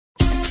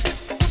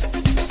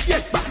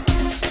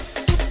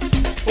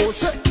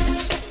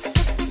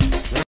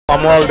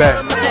I'm all there.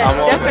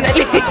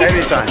 Definitely.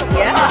 Anytime.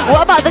 Yeah.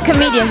 What about the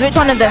comedians? Which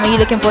one of them are you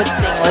looking forward to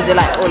seeing? Or is it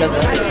like all of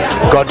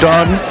them?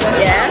 Gordon,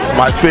 Yeah.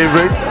 my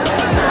favorite.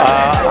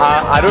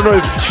 I don't know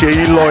if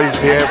Sheilo is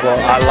here, but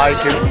I like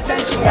him.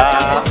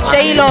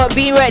 Sheilo,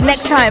 be right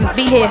next time.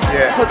 Be here.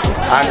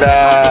 Yeah. And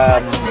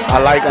I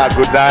like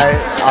Agudai.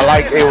 I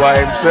like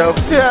AY himself.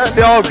 Yeah,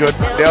 they're all good.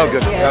 They're all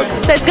good.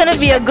 So it's gonna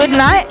be a good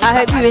night. I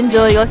hope you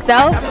enjoy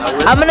yourself.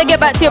 I'm gonna get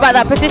back to you about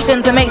that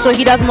petition to make sure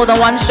he does more than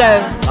one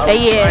show a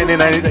year.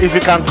 If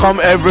you can come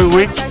every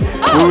week,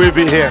 we will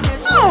be here.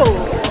 Oh,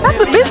 that's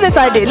a business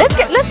idea. Let's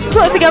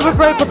put together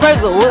a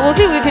proposal. We'll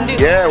see what we can do.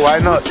 Yeah, why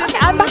not? Okay,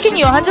 I'm backing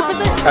you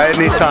 100%.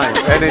 Anytime,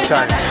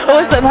 anytime.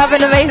 Awesome. Have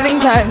an amazing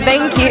time.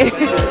 Thank you.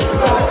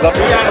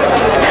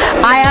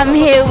 I am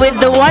here with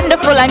the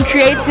wonderful and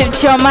creative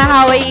Chioma.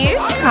 How are you?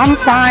 I'm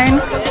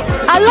fine.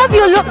 I love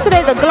your look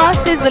today. The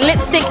glasses, the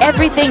lipstick,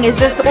 everything is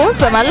just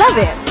awesome. I love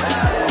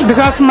it.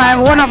 Because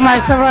one of my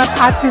favorite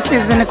artists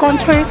is in the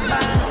country,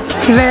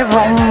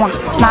 Flavor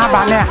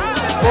Nabane.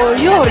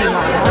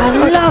 Oyorima.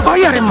 I love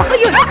Oyorima. I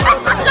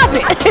love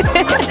it.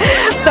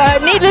 So,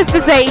 needless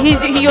to say,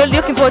 you're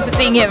looking forward to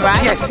seeing him,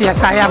 right?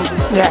 Yes, I am.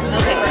 Yeah.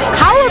 Okay.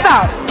 How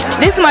about,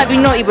 this might be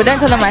naughty, but don't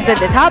tell him I said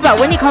this. How about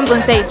when he comes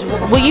on stage,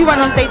 will you run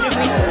on stage with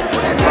me?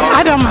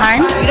 I don't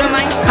mind. You don't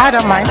mind? I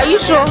don't mind. Are you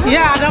sure?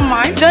 Yeah, I don't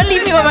mind. Don't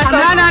leave me by myself.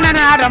 No,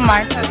 I don't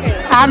mind. Okay.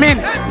 I mean,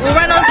 we'll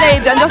run on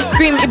stage and just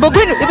scream,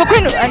 Ibokwinu,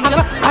 Ibokwinu. And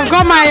I've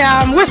got my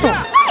whistle.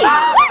 Hey,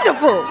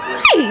 wonderful.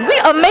 Hey, we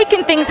are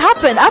making things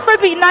happen.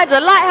 Afrobeat Niger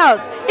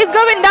Lighthouse is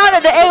going down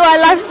at the AY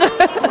live show.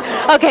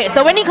 Okay,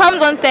 so when he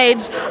comes on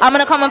stage, I'm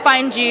going to come and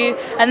find you,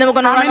 and then we're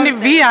going to run I'm in the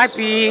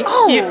VIP.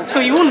 Oh. So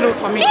you won't look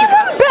for me.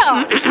 Even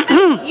better.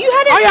 You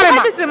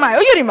had this in mind.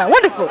 Oyorima,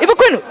 wonderful.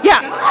 Ibokwinu,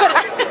 yeah.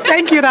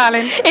 Thank you,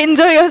 darling.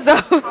 Enjoy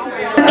yourself.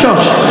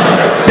 Church,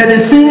 then they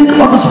sing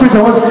all the spirits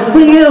and words.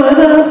 We give it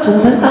up to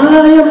the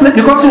iron plate.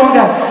 You can't see one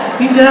guy.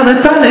 You got the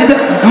turn the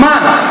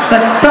man,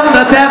 turn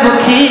the devil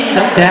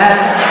kingdom down.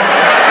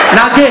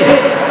 Now again,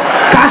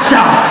 cash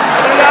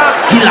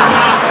out, killer.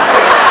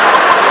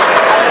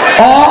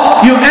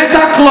 Or you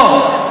enter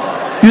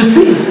club, you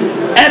see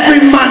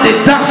every man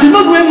they dance. You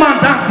know the way man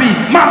dance be?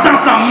 Man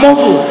dance now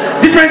muscle.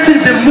 Different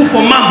things they move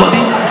for man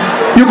body.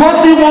 You can't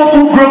see one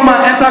full grown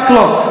man enter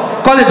club.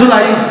 Cause they do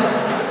like this.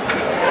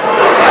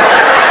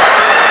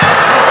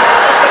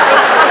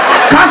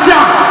 Cash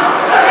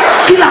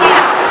out, killer.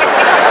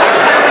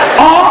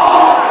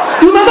 Or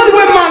you know the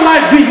way man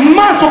like be?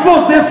 Man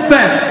supposed they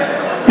fair.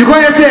 You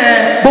can't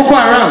say Boko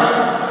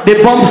Haram,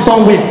 they bomb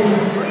somewhere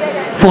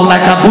for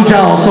like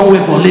Abuja or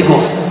somewhere for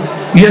Lagos.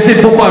 You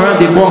say Boko Haram,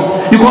 they bomb.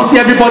 You can't see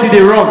everybody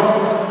they run.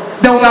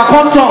 Then when I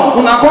come town,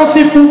 when I come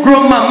see full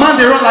grown man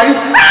they run like this.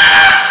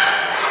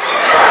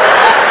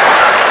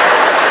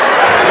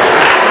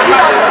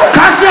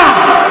 Kasha,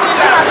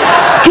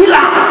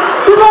 killer.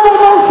 You know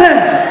what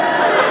nonsense?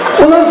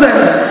 What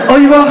nonsense? Oh,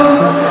 you go.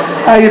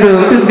 How you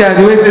doing? This guy,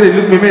 the way they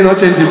look me may not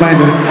change your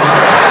mind.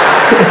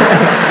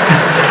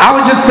 I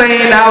was just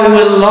saying I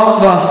will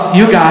love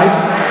you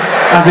guys,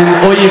 as in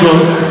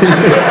Oyibos.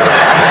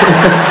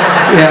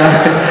 Yeah.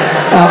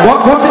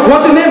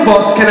 What's your name,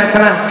 boss? Can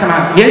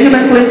I hear your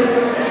name, please?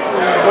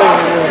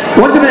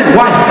 What's your name?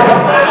 Wife?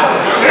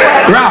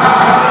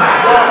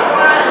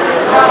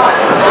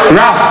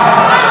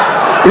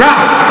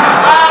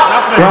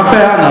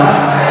 Raphael.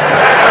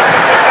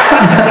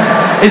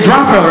 It's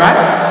Raphael, right?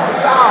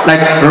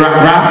 Like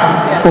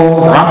Raph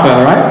for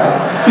Raphael, right?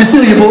 You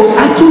see, Oyibo,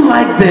 I do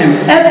like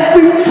them.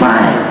 Every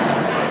time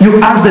you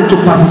ask them to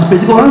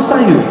participate, they go answer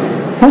you.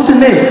 What's your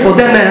name? For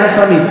them, they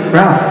answer me.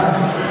 Ralph.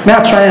 May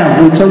I try him?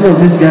 We'll tell you of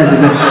these guys.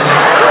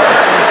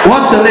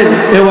 What's your name?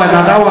 Hey, why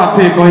now that one I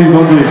pay, you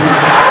won't do it.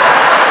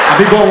 I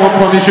be going to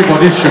punish you for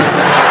this show.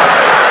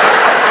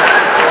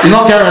 You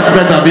don't get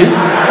respect, Abi.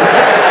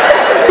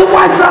 The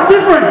whites are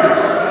different.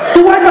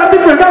 The whites are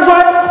different. That's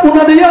why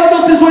when they hear all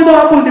those things when don't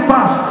happen in the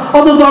past.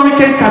 All those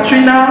Hurricane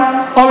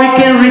Katrina,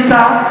 Hurricane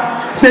Rita.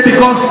 Say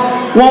because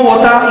one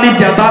water leave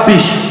their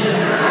babish.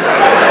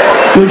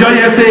 You just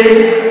hear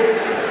say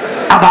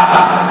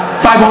about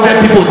 500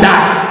 people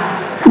die.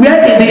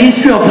 Where in the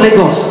history of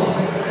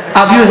Lagos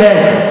have you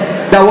heard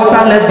that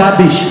water left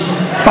babish?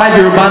 5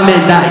 Yoruba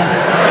men died.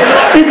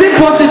 Is it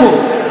possible?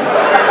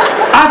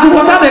 As the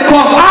water they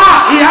come,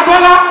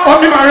 Iyabola,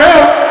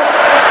 Omimareo.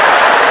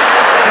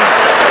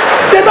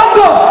 They don't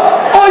go.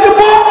 Oh, you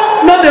go,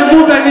 no, they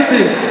move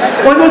anything.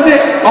 When you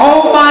say,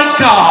 oh my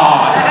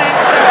God.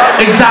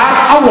 Is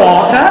that a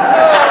water?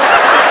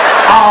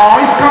 Oh,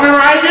 it's coming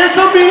right here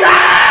to me.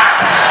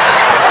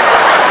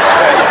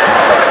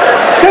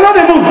 They know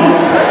they move.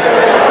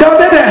 They're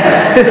there.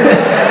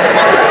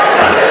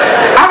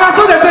 And that's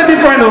what they're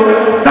different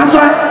though. That's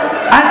why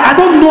I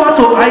don't know how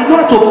to, I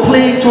know how to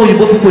play to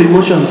Igbo people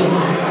emotions.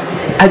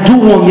 I do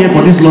 1 year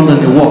for this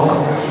London they walk.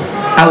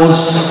 I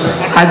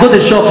go to the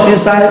shop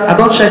inside, I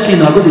don't check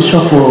in, I go to the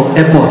shop for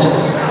airport.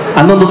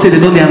 I don't know say they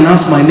don't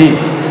announce my name.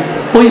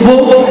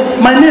 Oyibo,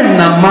 my name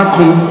na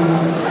Makun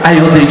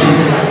Ayodeji.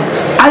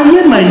 I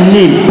hear my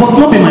name, but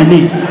not be my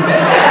name.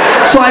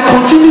 So I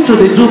continue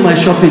to do my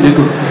shopping. They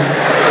go.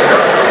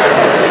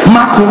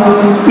 Marco,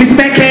 Miss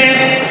Benke,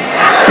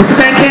 Miss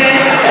Benke.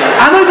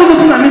 I don't even know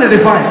what I mean at the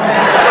fine.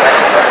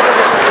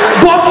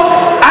 But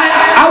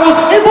I was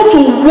able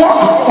to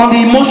walk on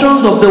the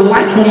emotions of the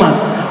white woman.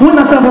 When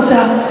I said,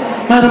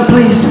 madam,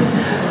 please,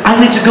 I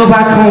need to go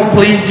back home,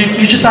 please.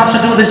 You just have to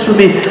do this for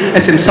me. I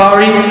said,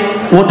 sorry,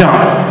 we're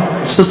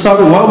done. So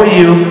sorry, where were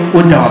you?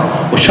 We're done.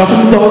 We're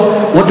shutting the doors,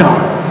 we're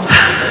done.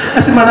 I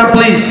said, madam,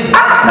 please.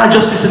 Now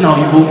just listen now,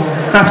 you go.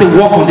 I said,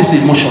 walk on this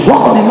emotion.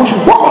 Walk on the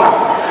emotion. Walk on it.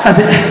 I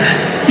said,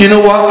 you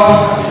know what?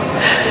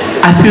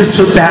 I feel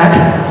so bad.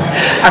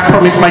 I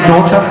promised my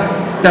daughter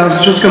that I was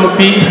just going to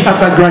be at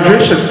her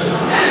graduation.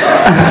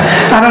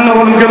 I don't know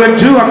what I'm going to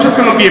do. I'm just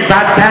going to be a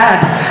bad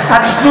dad.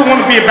 I just don't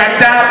want to be a bad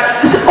dad.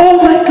 I said,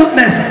 oh my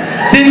goodness.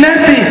 The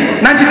next thing,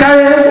 now she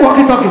carry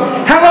walkie-talkie.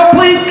 Hello,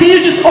 please, can you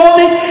just hold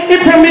it? He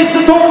promised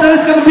the daughter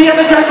it's going to be at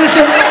the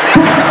graduation.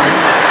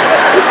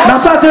 Now,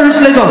 so I reach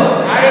Lagos.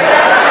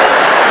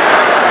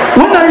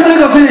 When I reach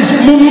Lagos finish,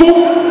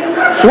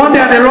 one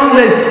day I run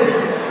late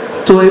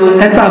to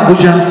enter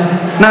Abuja.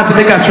 Now to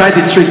make her try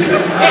the trick.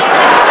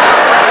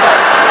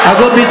 I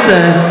go meet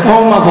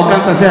one woman for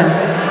counter say,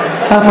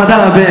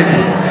 madam, I beg.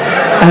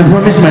 I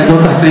promised my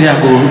daughter say I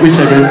go reach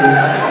again.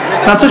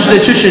 Now so she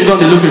she go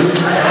look at.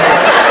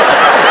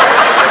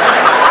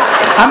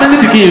 How many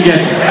people you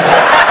get?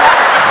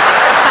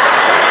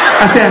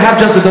 I say I have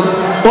just a daughter.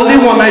 Only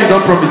one that you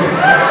don't promise.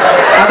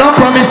 I don't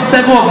promise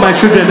 7 of my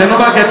children, they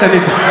never get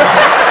anything.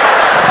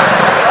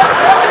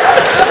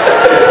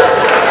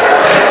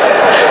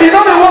 You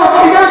know they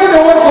walk, you know they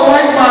walk for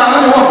white man,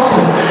 and they walk.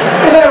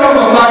 You know they walk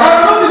for black. And I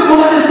noticed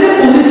one of the few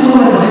police go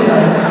over this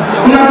side.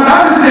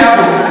 That is the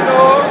apple.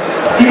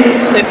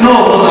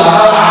 No,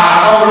 I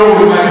don't roll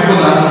with my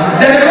people now.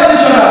 Then they call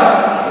each other.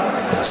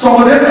 Some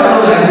of them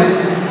are like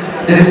this.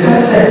 Then they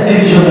start text,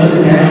 give each other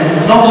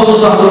again. Not also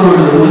so road,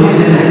 the police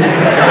in there.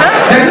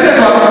 They see the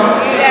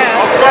problem.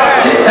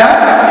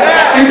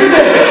 Yeah. Is it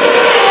there?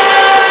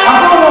 I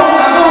saw one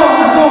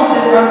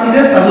in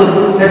the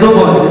salon. They don't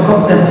go, they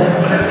cut them.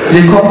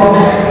 They cut.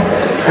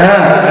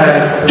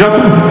 Job.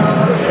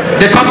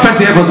 They cut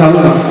person here for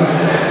salon.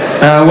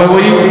 Where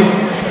were you?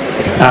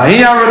 In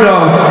your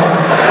road.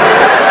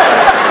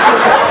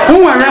 Who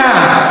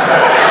around?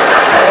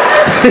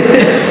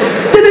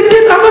 They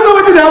came, I don't know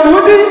what did happen.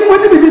 What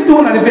did this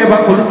one at the fair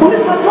back?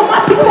 Policeman,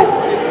 normal people.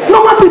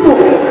 Normal people.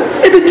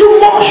 If it's too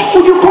much,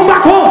 would you come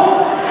back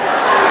home?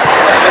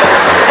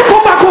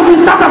 Come back home, you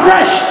start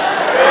afresh.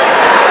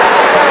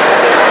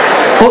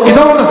 Oh, you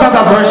don't want to start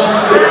afresh?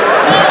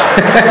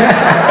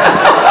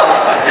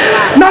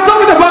 Now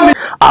talking about me.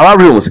 Our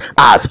rooms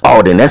has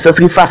all the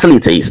necessary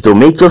facilities to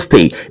make your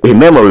stay a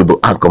memorable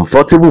and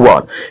comfortable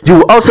one. You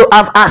will also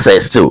have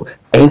access to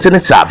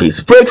internet service,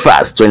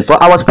 breakfast,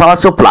 24 hours power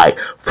supply,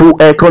 full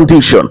air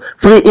condition,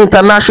 free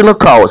international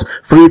calls,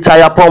 free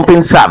tire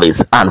pumping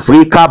service, and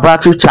free car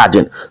battery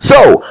charging.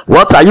 So,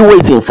 what are you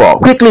waiting for?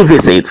 Quickly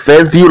visit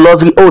First View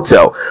Luxury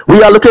Hotel.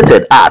 We are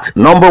located at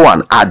number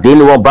 1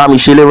 Adeniran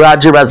Bamishele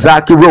Raji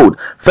Razaki Road,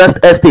 First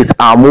Estate,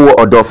 Amuwo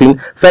Odofin,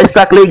 First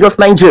Stack, Lagos,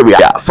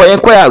 Nigeria. For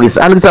inquiries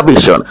and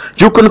reservation,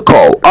 you can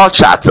call or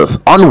chat us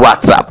on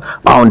WhatsApp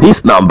on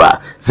this number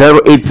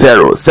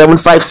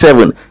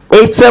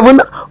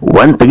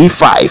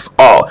 080-757-87135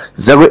 or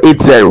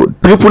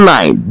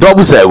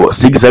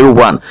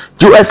 080-999-00601.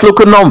 US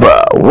local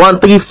number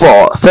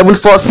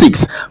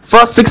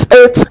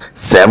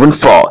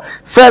 134-746-46874.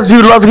 First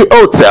View Luxury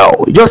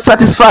Hotel. Your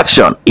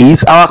satisfaction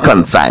is our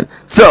concern.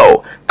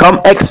 So come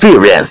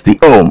experience the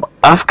home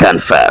of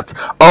comfort.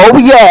 Oh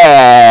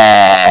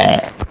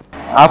yeah!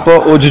 Afọ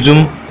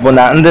ojujum bụ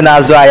na ndị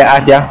na-azụ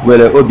ahịa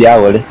were obi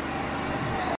aghọrị.